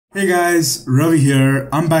Hey guys, Ravi here.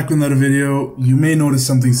 I'm back with another video. You may notice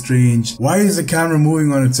something strange. Why is the camera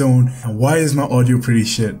moving on its own? And why is my audio pretty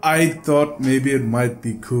shit? I thought maybe it might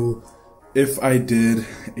be cool if I did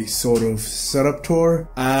a sort of setup tour.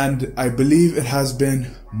 And I believe it has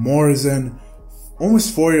been more than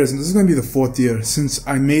almost 4 years, and this is going to be the 4th year since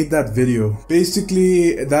I made that video.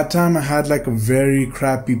 Basically, at that time I had like a very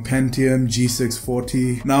crappy Pentium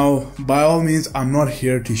G640. Now, by all means, I'm not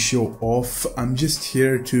here to show off. I'm just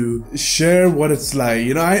here to share what it's like.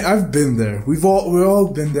 You know, I've been there. We've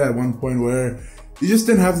all been there at one point where you just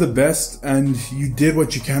didn't have the best and you did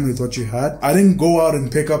what you can with what you had. I didn't go out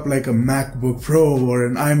and pick up like a MacBook Pro or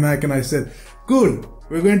an iMac and I said, good,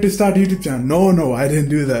 we're going to start a YouTube channel. No, I didn't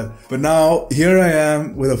do that. But now here I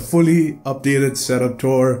am with a fully updated setup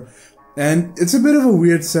tour. And it's a bit of a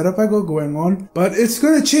weird setup I got going on, but it's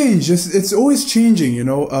going to change. It's always changing, you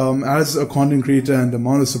know, as a content creator and the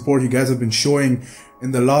amount of support you guys have been showing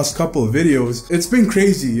in the last couple of videos. It's been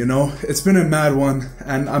crazy, you know, it's been a mad one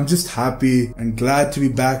and I'm just happy and glad to be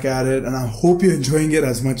back at it. And I hope you're enjoying it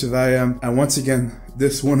as much as I am. And once again,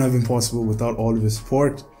 this wouldn't have been possible without all of your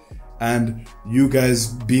support and you guys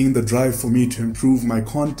being the drive for me to improve my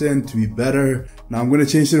content, to be better. Now I'm going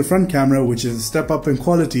to change to the front camera, which is a step up in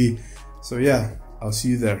quality. So yeah, I'll see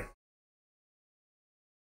you there.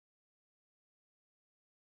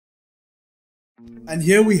 And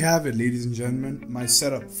here we have it, ladies and gentlemen, my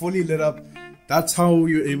setup fully lit up. That's how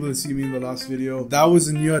you were able to see me in the last video. That was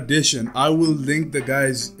a new addition. I will link the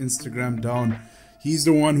guy's Instagram down. He's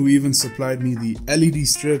the one who even supplied me the LED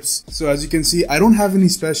strips. So as you can see, I don't have any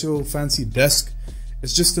special fancy desk.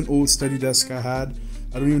 It's just an old study desk I had.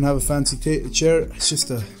 I don't even have a fancy chair. It's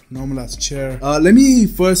just a normal ass chair. Let me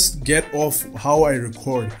first get off how I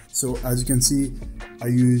record. So as you can see, I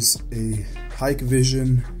use a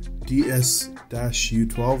Hikvision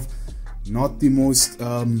DS-U12. Not the most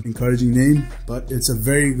encouraging name, but it's a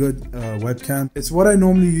very good webcam. It's what I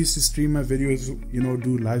normally use to stream my videos, you know,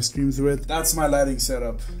 do live streams with. That's my lighting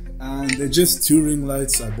setup. And they're just 2 ring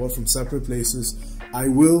lights I bought from separate places. I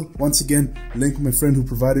will, once again, link my friend who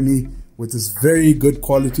provided me with this very good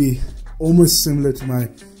quality, almost similar to my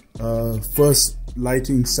first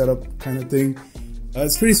lighting setup kind of thing.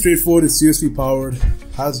 It's pretty straightforward. It's USB powered,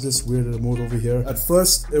 has this weird remote over here. At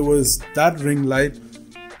first, it was that ring light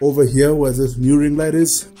over here where this new ring light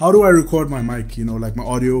is. How do I record my mic? You know, like my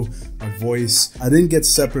audio, my voice. I didn't get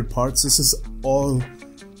separate parts. This is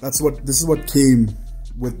what came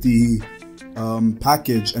with the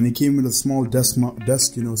package, and it came with a small desk,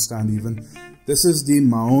 you know, stand even. This is the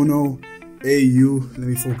Maono AU. Let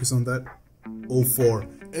me focus on that. 04.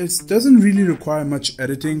 It doesn't really require much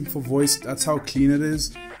editing for voice. That's how clean it is.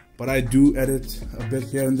 But I do edit a bit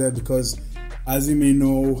here and there because, as you may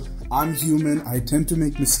know, I'm human. I tend to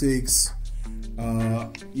make mistakes.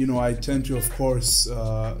 You know, I tend to, of course,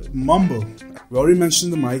 mumble. We already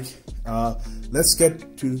mentioned the mic. Let's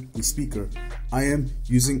get to the speaker. I am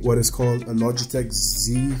using what is called a Logitech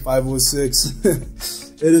Z506.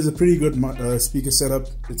 It is a pretty good speaker setup.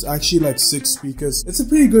 It's actually like 6 speakers. It's a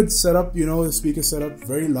pretty good setup, you know, the speaker setup.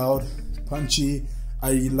 Very loud, punchy.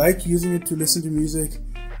 I like using it to listen to music,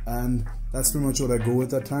 and that's pretty much what I go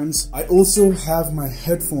with at times. I also have my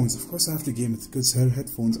headphones. Of course I have to game with good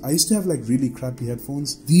headphones. I used to have like really crappy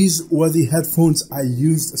headphones. These were the headphones I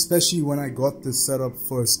used, especially when I got this setup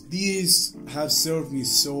first. These have served me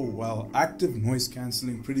so well. Active noise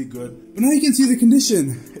cancelling, pretty good. But now you can see the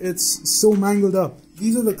condition. It's so mangled up.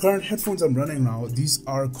 These are the current headphones I'm running now. These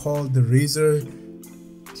are called the Razer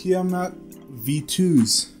Tiamat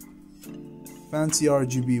V2s. Fancy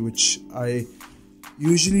RGB, which I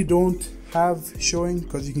usually don't have showing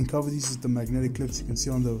because you can cover these with the magnetic clips. You can see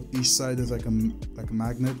on each side there's like a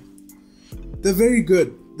magnet. They're very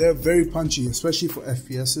good. They're very punchy, especially for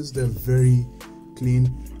FPSs. They're very clean.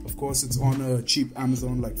 Of course, it's on a cheap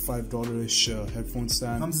Amazon, like $5-ish headphone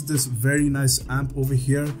stand. Comes with this very nice amp over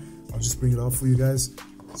here. I'll just bring it out for you guys.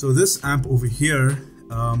 So this amp over here,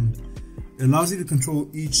 it allows you to control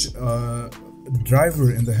each driver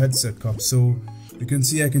in the headset cup. So you can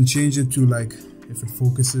see I can change it to, like, if it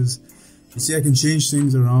focuses, you see I can change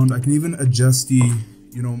things around. I can even adjust the,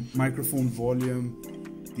 you know, microphone volume,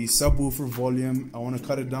 the subwoofer volume. I want to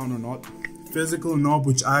cut it down or not. Physical knob,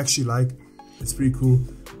 which I actually like. It's pretty cool.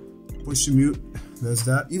 Push to mute. There's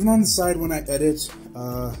that. Even on the side when I edit,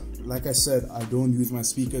 like I said, I don't use my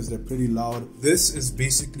speakers. They're pretty loud. This is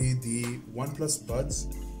basically the OnePlus Buds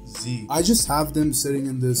Z. I just have them sitting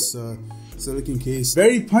in this silicone case.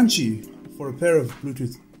 Very punchy for a pair of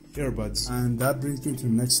Bluetooth earbuds. And that brings me to the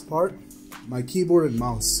next part, my keyboard and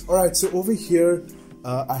mouse. Alright, so over here,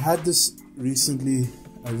 I had this recently.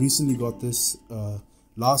 I recently got this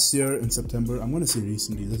last year in September. I'm going to say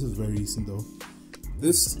recently. This is very recent though.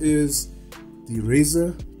 This is the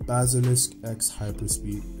Razer Basilisk X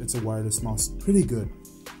Hyperspeed. It's a wireless mouse. Pretty good.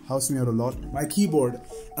 Helps me out a lot. My keyboard.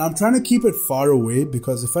 And I'm trying to keep it far away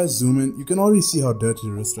because if I zoom in, you can already see how dirty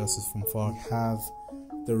the wrist rest is from far. I have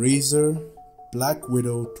the Razer Black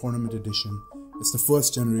Widow Tournament Edition. It's the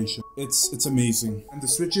first generation. It's amazing. And the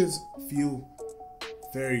switches feel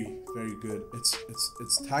very, very good.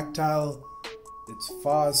 It's tactile. It's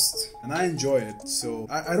fast and I enjoy it, so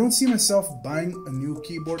I don't see myself buying a new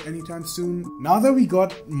keyboard anytime soon. Now that we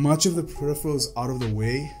got much of the peripherals out of the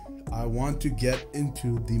way, I want to get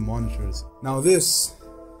into the monitors. Now this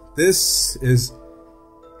is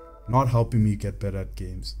not helping me get better at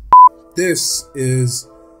games. This is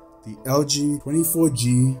the LG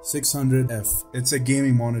 24G600F. It's a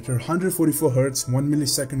gaming monitor, 144 Hz, 1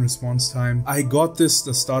 millisecond response time. I got this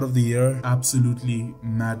the start of the year. Absolutely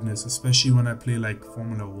madness, especially when I play like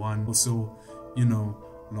Formula 1. Also, you know,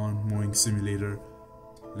 lawn mowing simulator.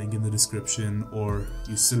 Link in the description, or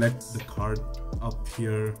you select the card up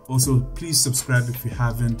here. Also, please subscribe if you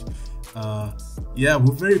haven't. Yeah,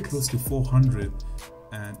 we're very close to 400.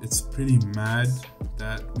 And it's pretty mad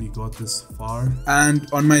that we got this far. And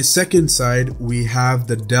on my second side, we have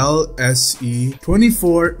the Dell SE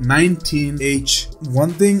 2419H.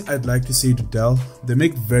 One thing I'd like to say to Dell, they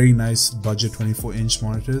make very nice budget 24-inch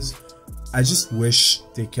monitors. I just wish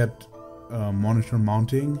they kept monitor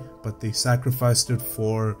mounting, but they sacrificed it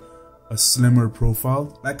for a slimmer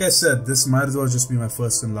profile. Like I said, this might as well just be my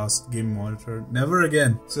first and last gaming monitor. Never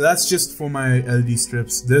again. So that's just for my LED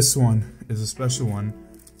strips. This one is a special one,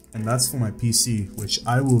 and that's for my PC, which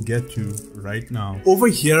I will get to right now. Over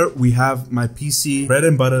here we have my PC, bread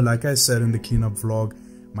and butter, like I said in the cleanup vlog,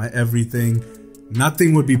 my everything.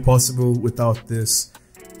 Nothing would be possible without this.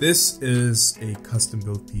 This is a custom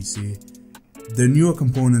built PC. The newer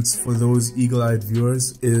components for those eagle-eyed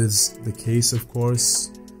viewers is the case, of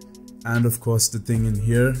course, and of course the thing in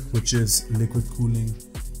here, which is liquid cooling.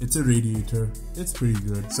 It's a radiator. It's pretty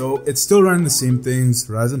good. So it's still running the same things: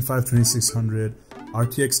 Ryzen 5 2600,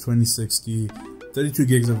 RTX 2060, 32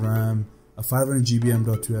 gigs of RAM, a 500GB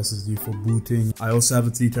M.2 SSD for booting. I also have a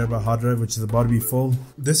 3TB hard drive, which is about to be full.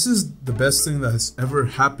 This is the best thing that has ever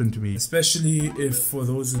happened to me, especially if, for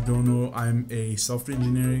those who don't know, I'm a software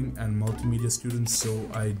engineering and multimedia student, so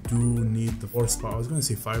I do need the horsepower. I was going to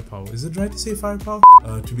say firepower. Is it right to say firepower?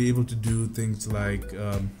 To be able to do things like,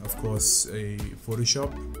 of course, a Photoshop,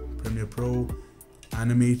 Premiere Pro,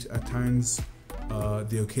 animate at times,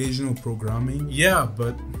 the occasional programming. Yeah,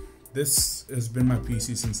 but this has been my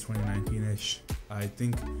PC since 2019-ish. I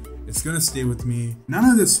think it's gonna stay with me. None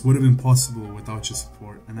of this would have been possible without your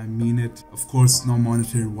support, and I mean it. Of course, not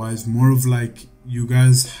monetary wise, more of like you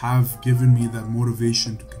guys have given me that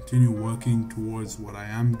motivation to continue working towards what I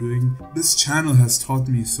am doing. This channel has taught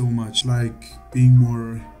me so much, like being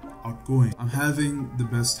more outgoing. I'm having the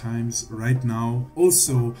best times right now.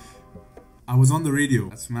 Also, I was on the radio.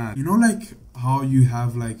 That's mad. You know, like how you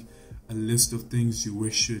have like a list of things you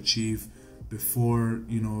wish to achieve before,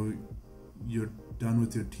 you know, you're done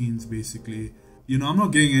with your teens, basically. You know, I'm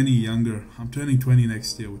not getting any younger. I'm turning 20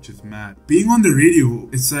 next year, which is mad. Being on the radio,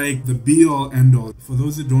 it's like the be-all, end-all. For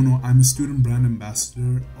those that don't know, I'm a student brand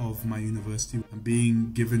ambassador of my university. I'm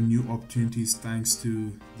being given new opportunities thanks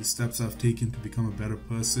to the steps I've taken to become a better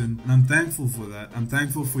person. And I'm thankful for that. I'm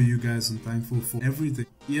thankful for you guys. I'm thankful for everything.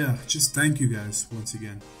 Yeah, just thank you guys once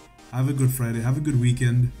again. Have a good Friday. Have a good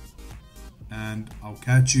weekend. And I'll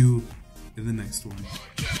catch you in the next one.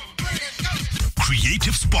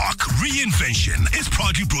 Creative Spark Reinvention is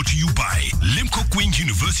proudly brought to you by Limco Queen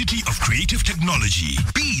University of Creative Technology.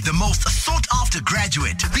 Be the most sought after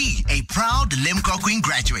graduate. Be a proud Limco Queen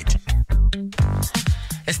graduate.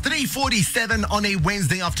 It's 3:47 on a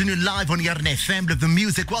Wednesday afternoon, live on Yarn FM with the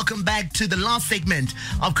music. Welcome back to the last segment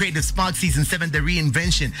of Creative Spark Season 7, the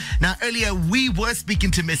Reinvention. Now, earlier we were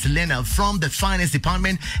speaking to Miss Lena from the Finance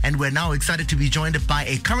Department, and we're now excited to be joined by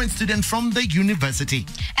a current student from the university.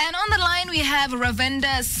 And on the line we have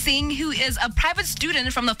Ravinder Singh, who is a private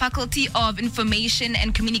student from the Faculty of Information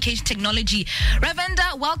and Communication Technology.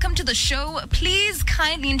 Ravinder, welcome to the show. Please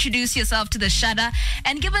kindly introduce yourself to the Shada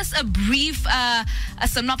and give us a brief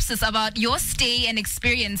synopsis about your stay and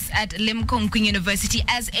experience at Limco Queen University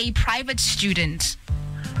as a private student.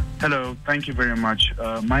 Hello, thank you very much.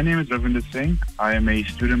 My name is Ravinder Singh. I am a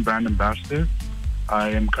student brand ambassador. I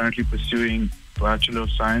am currently pursuing Bachelor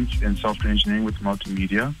of Science in Software Engineering with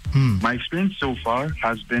Multimedia. My experience so far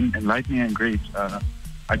has been enlightening and great.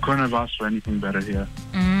 I couldn't have asked for anything better here.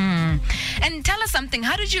 And And tell us something.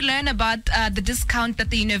 How did you learn about the discount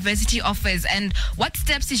that the university offers, and what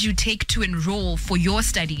steps did you take to enroll for your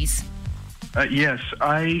studies? Yes,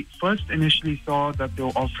 I first initially saw that they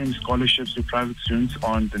were offering scholarships to private students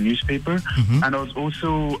on the newspaper, and I was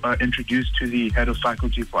also introduced to the head of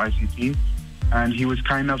faculty for ICT, and he was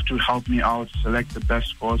kind enough to help me out select the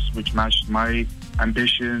best course which matched my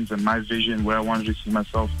ambitions and my vision, where I wanted to see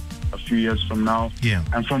myself a few years from now. Yeah.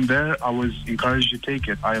 And from there, I was encouraged to take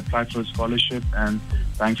it. I applied for a scholarship, and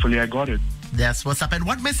thankfully I got it. That's what's up. And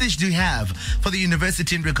what message do you have for the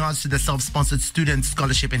university in regards to the self-sponsored student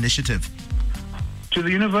scholarship initiative? To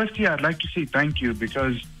the university, I'd like to say thank you,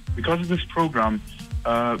 because of this program,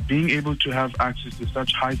 being able to have access to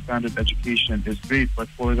such high standard education is great, but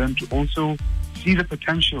for them to also see the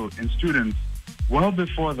potential in students well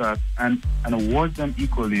before that and award them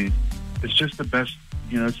equally, it's just the best.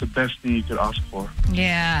 It's the best thing you could ask for.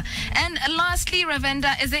 Yeah. And lastly,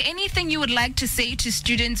 Ravenda, is there anything you would like to say to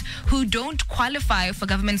students who don't qualify for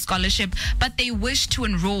government scholarship, but they wish to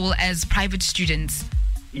enroll as private students?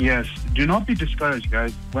 Yes, do not be discouraged,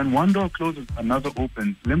 guys. When one door closes, another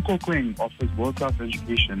opens. Limco Queen offers world-class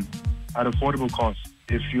education at affordable cost.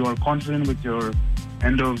 If you are confident with your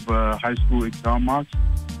end of high school exam marks,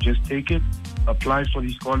 just take it, apply for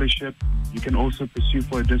the scholarship. You can also pursue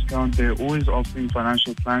for a discount. They're always offering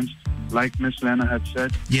financial plans, like Miss Lena had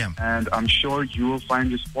said. Yeah. And I'm sure you will find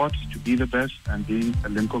your spot to be the best and being a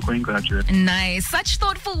Limco Queen graduate. Nice. Such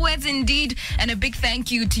thoughtful words indeed. And a big thank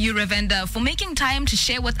you to you, Ravenda, for making time to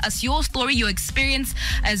share with us your story, your experience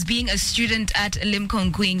as being a student at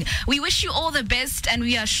Limco Queen. We wish you all the best, and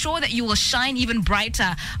we are sure that you will shine even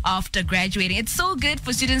brighter after graduating. It's so good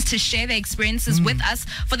for students to share their experiences with us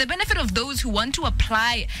for the benefit of those who want to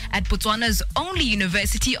apply at Botswana's only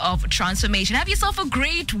University of Transformation. Have yourself a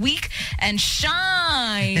great week and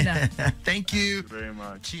shine. Thank you Very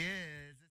much. Cheers.